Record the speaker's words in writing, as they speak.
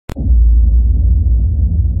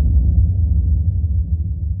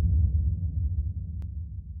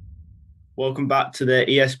Welcome back to the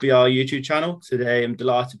ESBR YouTube channel. Today, I'm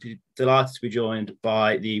delighted to be joined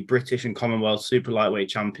by the British and Commonwealth super lightweight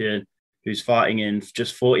champion, who's fighting in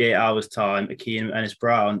just 48 hours' time, Akeem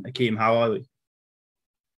Ennis-Brown. Akeem, how are we?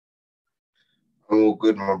 I'm all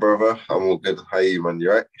good, my brother. I'm all good. How are you, man?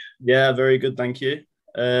 You right? Yeah, very good, thank you.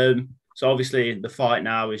 So obviously the fight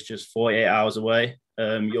now is just 48 hours away.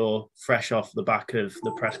 You're fresh off the back of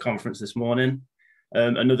the press conference this morning.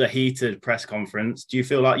 Another heated press conference. Do you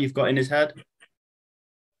feel like you've got in his head?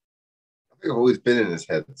 I think I've always been in his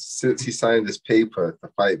head. Since he signed this paper to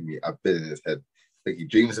fight me, I've been in his head. I think he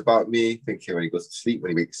dreams about me, thinking when he goes to sleep,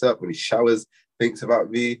 when he wakes up, when he showers, thinks about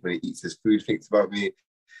me, when he eats his food, thinks about me.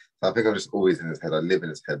 So I think I'm just always in his head. I live in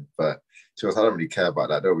his head. But to be honest, I don't really care about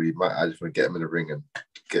that. I don't really matter. I just want to get him in the ring and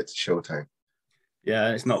get to showtime.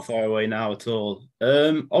 Yeah, it's not far away now at all.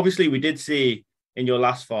 Obviously, we did see in your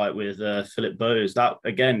last fight with Philip Bowes, that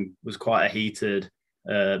again was quite a heated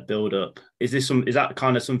build-up. Is that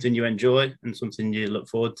kind of something you enjoy and something you look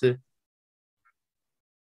forward to?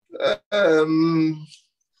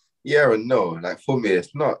 Yeah and no. Like for me,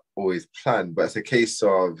 it's not always planned, but it's a case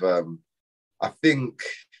of I think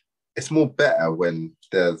it's more better when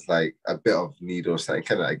there's like a bit of need or something,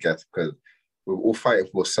 kind of, I guess, because we're all fighting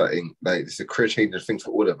for something. Like it's a career-changing thing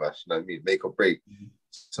for all of us. You know what I mean? Make or break. Mm-hmm.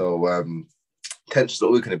 So tension's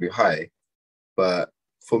always going to be high, but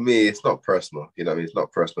for me, it's not personal. You know what I mean? It's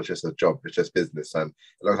not personal. It's just a job. It's just business, and as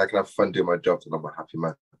long as I can have fun doing my job, then I'm a happy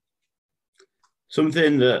man.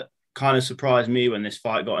 Something that kind of surprised me when this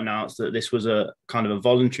fight got announced, that this was a kind of a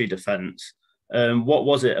voluntary defense. What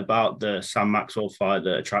was it about the Sam Maxwell fight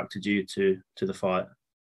that attracted you to the fight?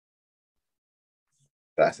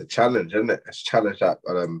 That's a challenge, isn't it? It's a challenge that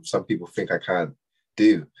some people think I can't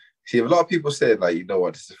do. See, a lot of people say, like, you know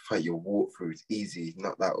what, this is a fight you'll walk through, it's easy,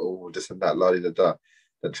 not that, oh, this and that, la da da.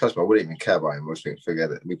 Then trust me, I wouldn't even care about him. I was thinking,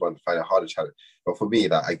 forget it. We want to find a harder challenge. But for me,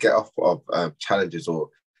 that I get off of challenges or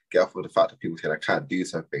get off of the fact that people say I can't do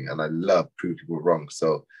something, and I love proving people wrong.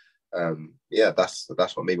 So, yeah, that's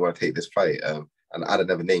what made me want to take this fight and add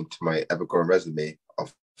another name to my ever-growing resume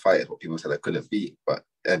of fighters what people said I couldn't beat, but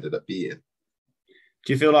ended up beating.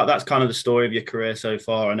 Do you feel like that's kind of the story of your career so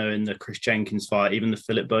far? I know in the Chris Jenkins fight, even the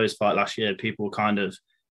Philip Bowes fight last year, people were kind of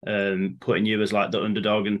putting you as like the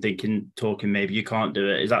underdog and talking maybe you can't do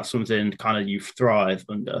it. Is that something kind of you thrive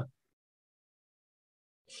under?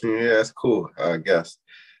 Yeah, it's cool, I guess.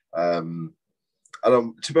 I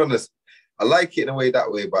don't, to be honest, I like it in a way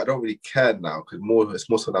that way, but I don't really care now because it's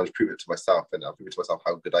more so now just proving it to myself, and I'm proving to myself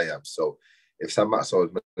how good I am. So if Sam Maxwell is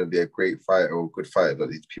going to be a great fighter or a good fighter that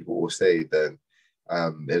these people will say, then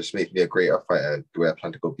it just makes me a greater fighter the way I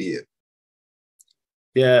plan to go beat it.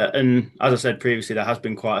 Yeah, and as I said previously, there has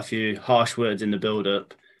been quite a few harsh words in the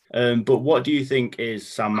build-up. But what do you think is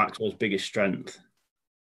Sam Maxwell's biggest strength?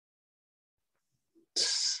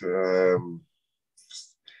 No,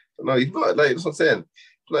 he's not, like, that's what I'm saying.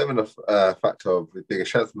 It's not even a factor of his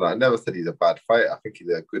biggest strength. No, I never said he's a bad fighter. I think he's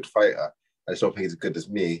a good fighter. I just don't think he's as good as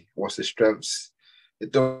me. What's his strengths?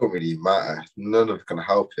 It don't really matter. None of it's going to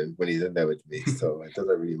help him when he's in there with me. So it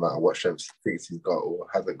doesn't really matter what strengths he thinks he's got or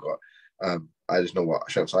hasn't got. I just know what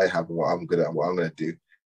strengths I have and what I'm good at and what I'm going to do.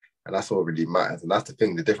 And that's all really matters. And that's the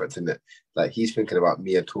thing, the difference in it. Like, he's thinking about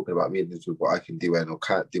me and talking about me and this is what I can do and or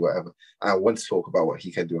can't do, whatever. I want to talk about what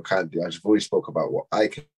he can do or can't do. I just already spoke about what I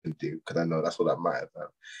can do because I know that's all that matters.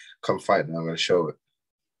 Come fight now, I'm going to show it.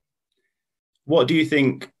 What do you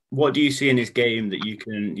think? What do you see in his game that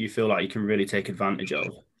you feel like you can really take advantage of?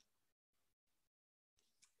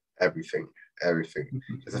 Everything.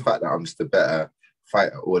 It's the fact that I'm just a better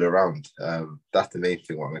fighter all around. That's the main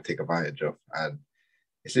thing what I'm going to take advantage of. And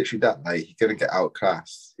it's literally that, like, you're going to get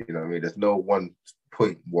outclassed. You know what I mean? There's no one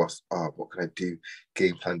point what can I do?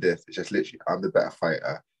 Game plan this. It's just literally, I'm the better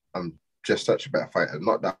fighter. I'm just such a better fighter.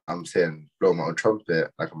 Not that I'm saying blow my own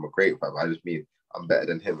trumpet, like I'm a great fighter. I just mean I'm better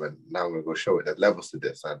than him, and now I'm going to go show it. There's levels to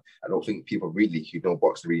this, and I don't think people really who know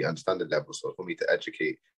boxing really understand the levels. So for me to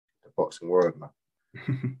educate the boxing world now.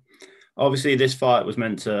 Obviously, this fight was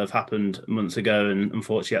meant to have happened months ago, and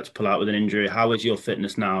unfortunately had to pull out with an injury. How is your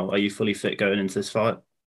fitness now? Are you fully fit going into this fight?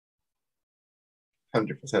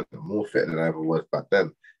 100% more fit than I ever was back then.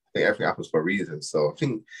 I think everything happens for a reason. So I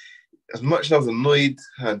think as much as I was annoyed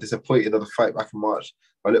and disappointed of the fight back in March,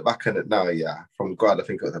 I look back on it now, yeah, from God, I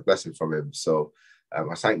think it was a blessing from him. So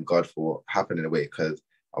I thank God for happening in a way because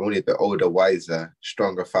I'm only a bit older, wiser,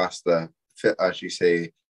 stronger, faster, fit, as you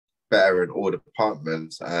say, better in all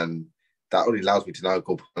departments. And that only allows me to now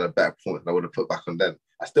go on a better performance than I would have put back on then.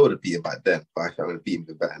 I still would have beaten back then, but I think I'm going to beat him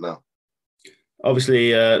even better now.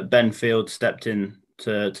 Obviously, Ben Field stepped in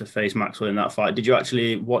to face Maxwell in that fight. Did you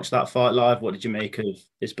actually watch that fight live? What did you make of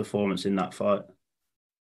his performance in that fight?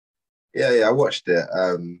 Yeah, I watched it.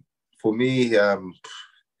 For me, I'm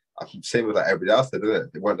same with like everybody else, didn't it?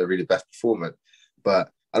 It weren't the really best performance, but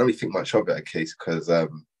I don't really think much of it a case because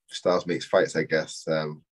styles makes fights, I guess.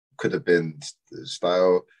 Could have been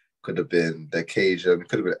style, could have been the occasion,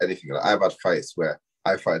 could have been anything. Like, I've had fights where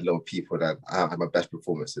I fight lower people than I have my best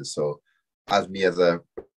performances. So, as me as a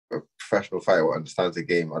professional fighter who understands the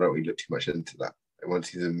game, I don't really look too much into that. And once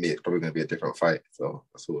he's in me, it's probably going to be a different fight. So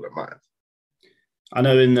that's all that matters. I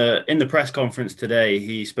know in the press conference today,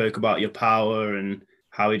 he spoke about your power and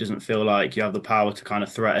how he doesn't feel like you have the power to kind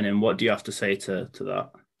of threaten him. What do you have to say to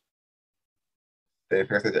that? Same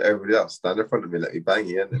thing I said to everybody else: stand in front of me, let me bang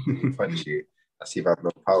you, and then punish you. I see if I have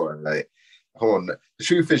no power. And like, come on. The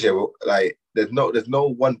truth is, yeah, like there's no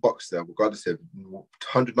one boxer, regardless of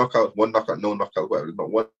 100 knockouts, one knockout, no knockout, whatever. There's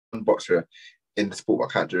not one boxer in the sport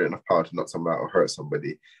that can't generate enough power to knock someone out or hurt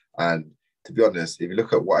somebody. And to be honest, if you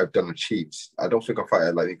look at what I've done achieved, I don't think a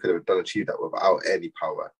fighter like me could have achieved that without any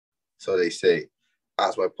power. So they say,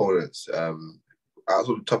 as my opponents, as one of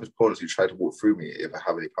the toughest opponents who try to walk through me if I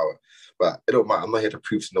have any power. But it don't matter. I'm not here to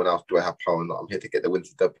prove to no one else do I have power or not. I'm here to get the wins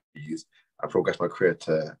and W's and progress my career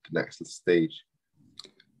to the next stage.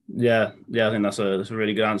 Yeah, I think that's a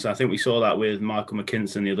really good answer. I think we saw that with Michael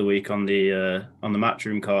McKinson the other week on the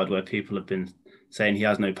Matchroom card, where people have been saying he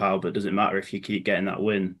has no power, but does it matter if you keep getting that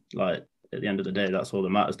win? Like at the end of the day, that's all that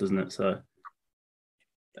matters, doesn't it?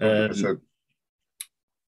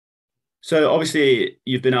 So obviously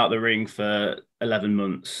you've been out of the ring for 11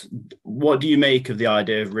 months. What do you make of the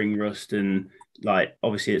idea of ring rust? And like,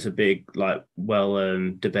 obviously it's a big, like, well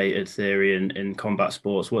debated theory in combat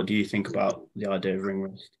sports. What do you think about the idea of ring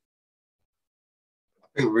rust?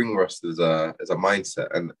 I think ring rust is a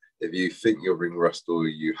mindset, and if you think you're ring rust or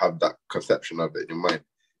you have that conception of it in your mind,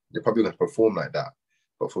 you're probably going to perform like that.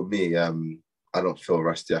 But for me, I don't feel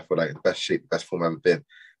rusty. I feel like the best shape, best form I've ever been.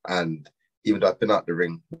 And even though I've been out the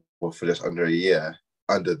ring for just under a year,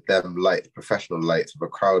 under them professional lights of a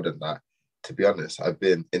crowd and that, to be honest, I've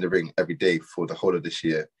been in the ring every day for the whole of this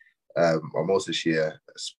year, or most of this year,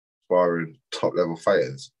 sparring top level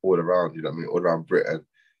fighters all around, you know what I mean, all around Britain,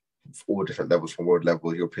 all different levels, from world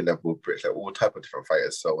level, European level, British level, all type of different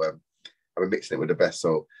fighters. So I've been mixing it with the best.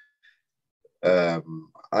 So I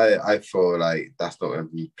feel like that's not going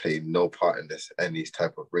to be playing no part in this, any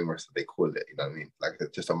type of ring rust that they call it. You know what I mean? Like,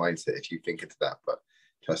 it's just a mindset if you think into that. But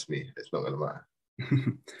trust me, it's not going to matter.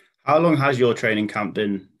 How long has your training camp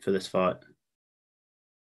been for this fight?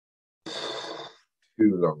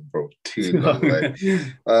 Too long, bro. Too long. Like,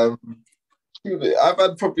 I've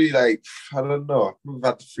had probably like, I don't know, I've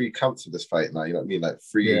had 3 camps for this fight now. You know what I mean? Like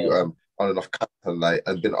 3 on and off camps,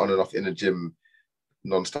 and been on and off in the gym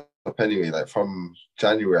non-stop anyway. Like from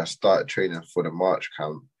January I started training for the March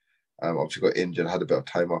camp. Obviously got injured, had a bit of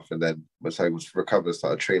time off, and then once I was recovered,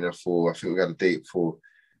 started training for, I think we got a date for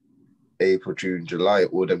April, June, July,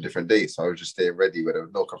 all them different dates. So I was just staying ready when there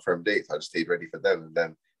was no confirmed dates. I just stayed ready for them, and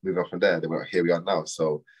then moving on from there. Then here we are now.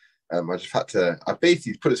 So I just had to, I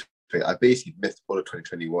basically missed all of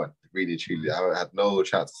 2021, really truly. I had no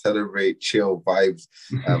chance to celebrate, chill, vibes.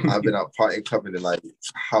 I've been out partying, clubbing in like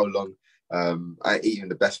how long? I ain't eaten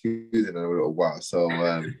the best food in a little while. So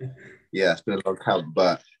yeah, it's been a long time.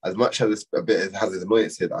 But as much as it's a bit has its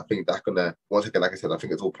annoyances, I think that's gonna, once again, like I said, I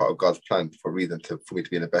think it's all part of God's plan for a reason for me to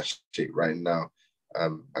be in the best shape right now.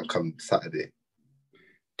 And come Saturday.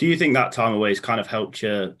 Do you think that time away has kind of helped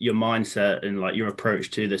your mindset and like your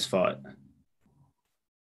approach to this fight?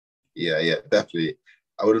 Yeah, definitely.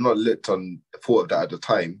 I would have not thought of that at the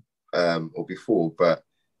time or before, but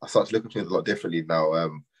I started to look at things a lot differently now.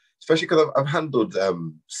 Especially because I've handled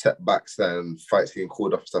setbacks and fights getting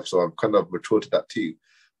called off and stuff, so I've kind of matured to that too.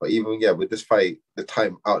 But even with this fight, the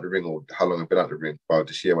time out the ring, or how long I've been out the ring, about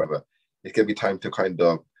this year, whatever, it gave me time to kind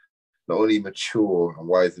of not only mature and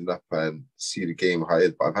wisen up and see the game how it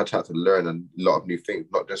is, but I've had a chance to learn a lot of new things,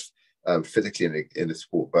 not just physically in the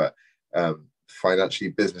sport, but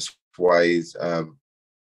financially, business-wise. And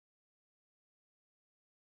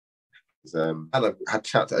I've had a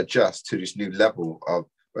chance to adjust to this new level of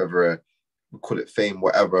whether we call it fame,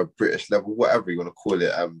 whatever, British level, whatever you want to call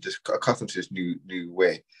it. Just accustomed to this new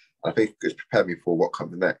way. And I think it's prepared me for what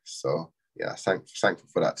comes next. So yeah, thankful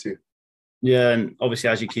for that too. Yeah, and obviously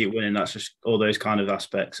as you keep winning, that's just all those kind of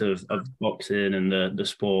aspects of boxing and the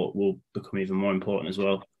sport will become even more important as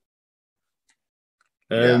well.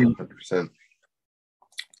 Yeah,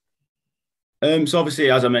 100%. So obviously,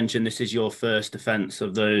 as I mentioned, this is your first defence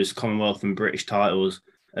of those Commonwealth and British titles.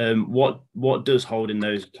 What does holding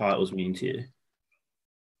those titles mean to you?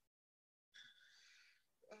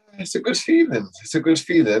 It's a good feeling. It's a good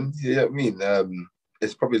feeling. You know what I mean?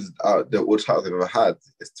 It's probably out the all titles I've ever had.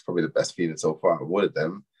 It's probably the best feeling so far. One of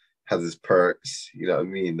them has its perks. You know what I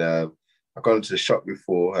mean? I've gone to the shop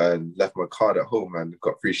before and left my card at home and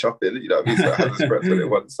got free shopping. You know what I mean? So it has its perks on it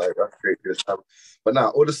one side. That's great this time. But now,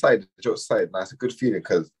 all the side, the joke side, now it's a good feeling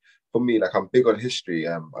because for me, like I'm big on history.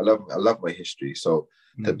 I love my history. So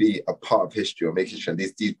to be a part of history or making sure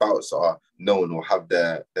these bouts are known or have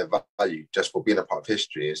their value just for being a part of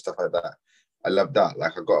history and stuff like that. I love that.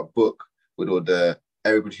 Like I got a book with all the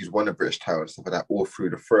everybody who's won a British title and stuff like that all through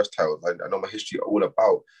the first titles. I know my history all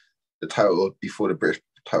about the title before the British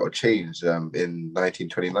title changed in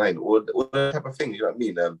 1929, all that type of things, you know what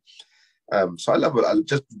I mean? So I love it.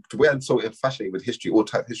 Just the way I'm so infatuated with history, all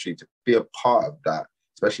type of history, to be a part of that,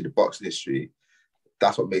 especially the boxing history,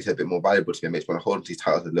 that's what makes it a bit more valuable to me. It makes me want to hold these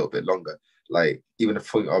titles a little bit longer. Like even the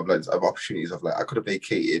point of like of opportunities of like I could have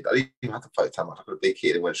vacated. I didn't even have to fight time. I could have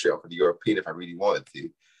vacated and went straight off for the European if I really wanted to.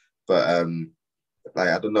 But like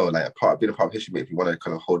I don't know, like being a part of history makes me want to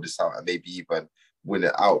kind of hold this out and maybe even win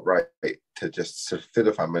it outright to just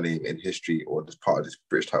solidify my name in history or just part of this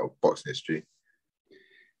British title boxing history.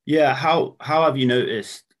 Yeah, how have you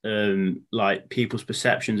noticed like people's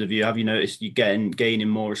perceptions of you? Have you noticed you gaining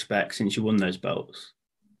more respect since you won those belts?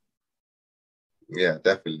 Yeah,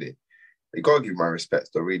 definitely. You gotta give my respect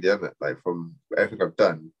though, really, isn't it? Like from everything I've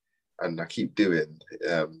done and I keep doing,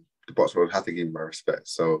 the boxing world has to give me my respect.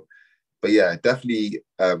 So, but yeah, definitely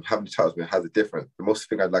having the titles has a difference. The most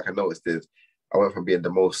thing I noticed is I went from being the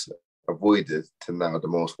most avoided to now the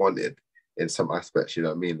most wanted in some aspects. You know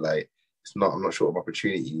what I mean? Like I'm not short of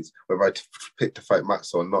opportunities. Whether I picked to fight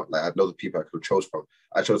Maxwell or not, like I had loads of people I could have chose from.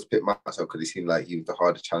 I chose to pick Maxwell because he seemed like he was the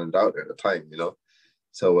hardest challenge out there at the time. You know,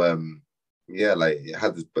 so yeah, like it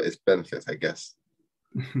has its benefits, I guess.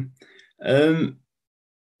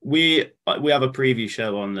 We have a preview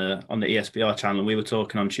show on the ESBR channel, and we were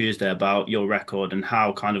talking on Tuesday about your record and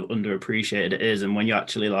how kind of underappreciated it is. And when you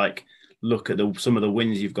actually like look at some of the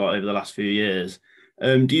wins you've got over the last few years,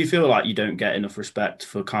 do you feel like you don't get enough respect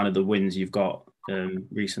for kind of the wins you've got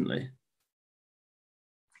recently?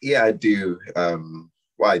 Yeah, I do. Well,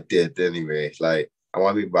 I did anyway. Like, and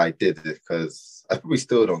what I mean by I did it because I probably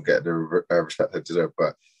still don't get the respect I deserve,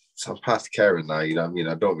 but I'm past caring now. You know what I mean?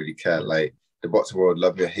 I don't really care. Like, the boxing world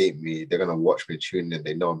love me or hate me. They're gonna watch me, tune in.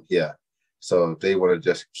 They know I'm here, so they want to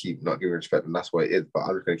just keep not giving respect, and that's what it is. But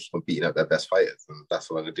I'm just gonna keep on beating up their best fighters, and that's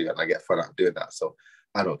what I'm gonna do. And I get fun out of doing that. So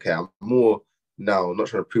I don't care. I'm more now not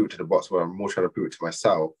trying to prove it to the boxing world. I'm more trying to prove it to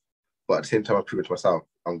myself. But at the same time, I prove it to myself.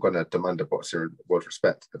 I'm gonna demand the boxing world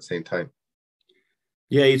respect at the same time.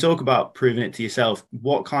 Yeah, you talk about proving it to yourself.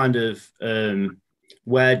 What kind of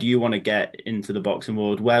where do you want to get into the boxing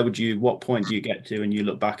world? What point do you get to and you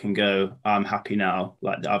look back and go, I'm happy now,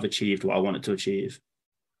 like I've achieved what I wanted to achieve?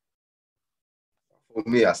 For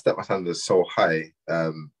me, I set my standards so high,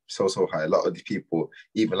 so high. A lot of these people,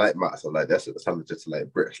 even like Matt, are like that's the standard just to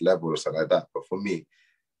like British level or something like that. But for me,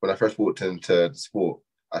 when I first walked into the sport,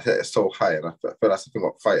 I set it so high, and I feel that's something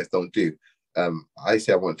what fighters don't do. I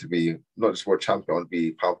say I want to be not just world champion, I want to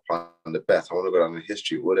be pound for pound the best. I want to go down in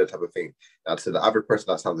history, all that type of thing. Now, to the average person,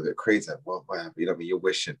 that sounds a bit crazy. Well, you know what I mean? You're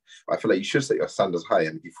wishing. But I feel like you should set your standards high,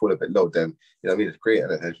 and if you fall a bit low, then you know what I mean. It's great,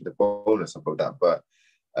 and it's the bonus of that. But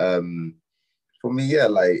for me, yeah,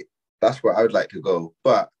 like that's where I would like to go.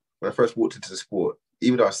 But when I first walked into the sport,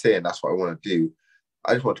 even though I was saying that's what I want to do,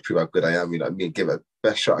 I just want to prove how good I am. You know what I mean? Give it the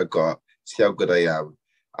best shot I got, see how good I am.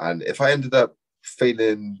 And if I ended up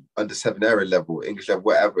failing under 7 area level, English level,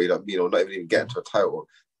 whatever, you know what I mean, or not even getting to a title,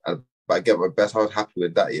 but I get my best, I was happy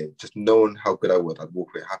with that year. Just knowing how good I was, I'd walk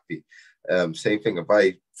away happy. Same thing, if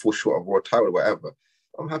I fall short of world title or whatever,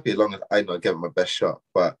 I'm happy as long as I know I give it my best shot.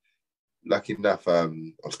 But lucky enough,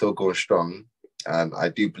 I'm still going strong, and I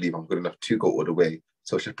do believe I'm good enough to go all the way.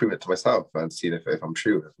 So I should prove it to myself and see if I'm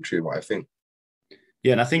true in what I think.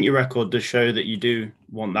 Yeah, and I think your record does show that you do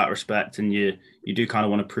want that respect, and you do kind of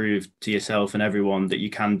want to prove to yourself and everyone that you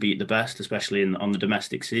can beat the best, especially on the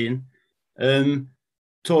domestic scene.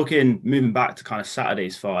 Moving back to kind of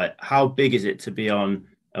Saturday's fight, how big is it to be on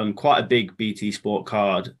quite a big BT Sport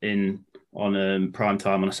card on prime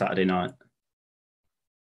time on a Saturday night?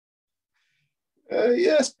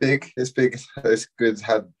 Yeah, it's big. It's big. It's good.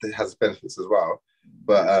 It has benefits as well.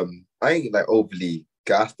 But I ain't like overly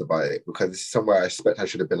gassed about it because it's somewhere I expect I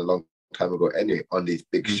should have been a long time ago anyway on these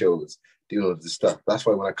big shows, doing all this stuff. That's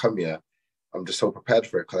why when I come here, I'm just so prepared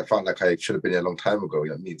for it because I felt like I should have been here a long time ago. You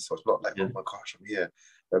know what I mean? So it's not like, oh my gosh, I'm here.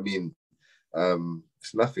 I mean,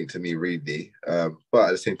 it's nothing to me really. But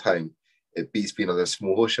at the same time, it beats being on the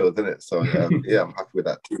small shows, isn't it? So yeah, I'm happy with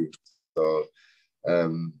that too. So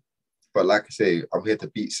But like I say, I'm here to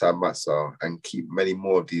beat Sam Maxwell and keep many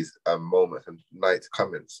more of these moments and nights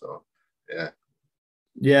coming. So, yeah.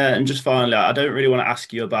 Yeah, and just finally, I don't really want to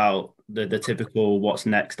ask you about the typical what's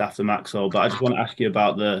next after Maxwell, but I just want to ask you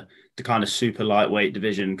about the kind of super lightweight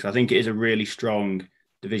division, because I think it is a really strong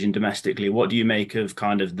division domestically. What do you make of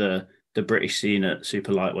kind of the British scene at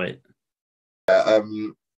super lightweight?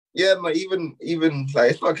 Yeah, no, even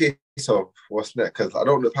like it's not a case of what's next because I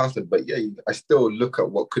don't know past it, but yeah, I still look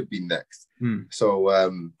at what could be next. So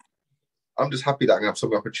I'm just happy that I'm gonna have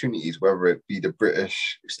some opportunities, whether it be the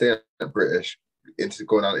British, staying at British, into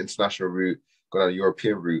going down international route, going down the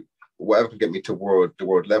European route, whatever can get me to the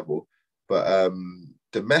world level. But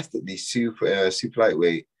domestically, super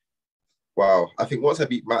lightweight. Wow, I think once I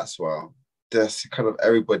beat Maxwell, there's kind of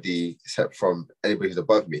everybody except from anybody who's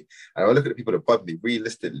above me. And I look at the people above me,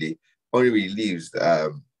 realistically, only really leaves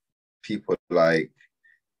people like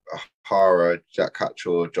Hara, Jack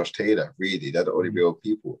Catchell, Josh Taylor, really. They're the only real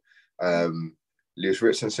people. Lewis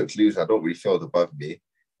Richardson, since losing, I don't really feel above me.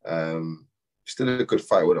 Still a good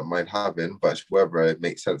fight, I wouldn't mind having, but it's whether it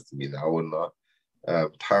makes sense to me now or not.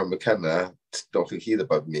 Tyron McKenna, don't think he's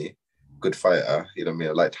above me. Good fighter, you know what I mean?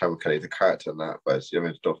 I like Tyron McKenna, the character and that, but you know what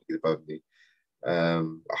I mean? Don't think he's above me.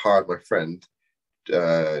 Hard, my friend,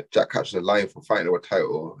 Jack Catchell's in line for fighting the world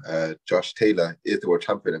title. Josh Taylor is the world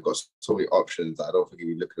champion and got so many options that I don't think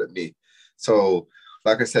he'd be looking at me. So,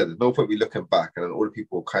 like I said, there's no point me looking back, and then all the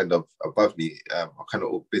people kind of above me are kind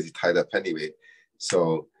of all busy tied up anyway.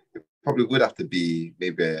 So it probably would have to be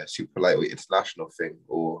maybe a super lightweight international thing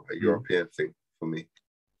or a European thing for me.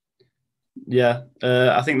 Yeah,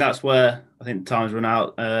 I think that's where I think time's run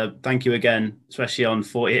out. Thank you again, especially on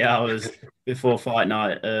 48 hours before fight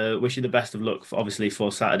night. Wish you the best of luck, obviously,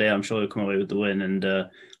 for Saturday. I'm sure you'll come away with the win, and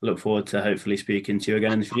look forward to hopefully speaking to you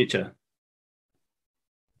again in the future.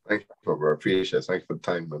 Thank you, brother. I appreciate it. Thank you for the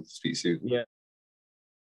time, man. Speak soon. Yeah.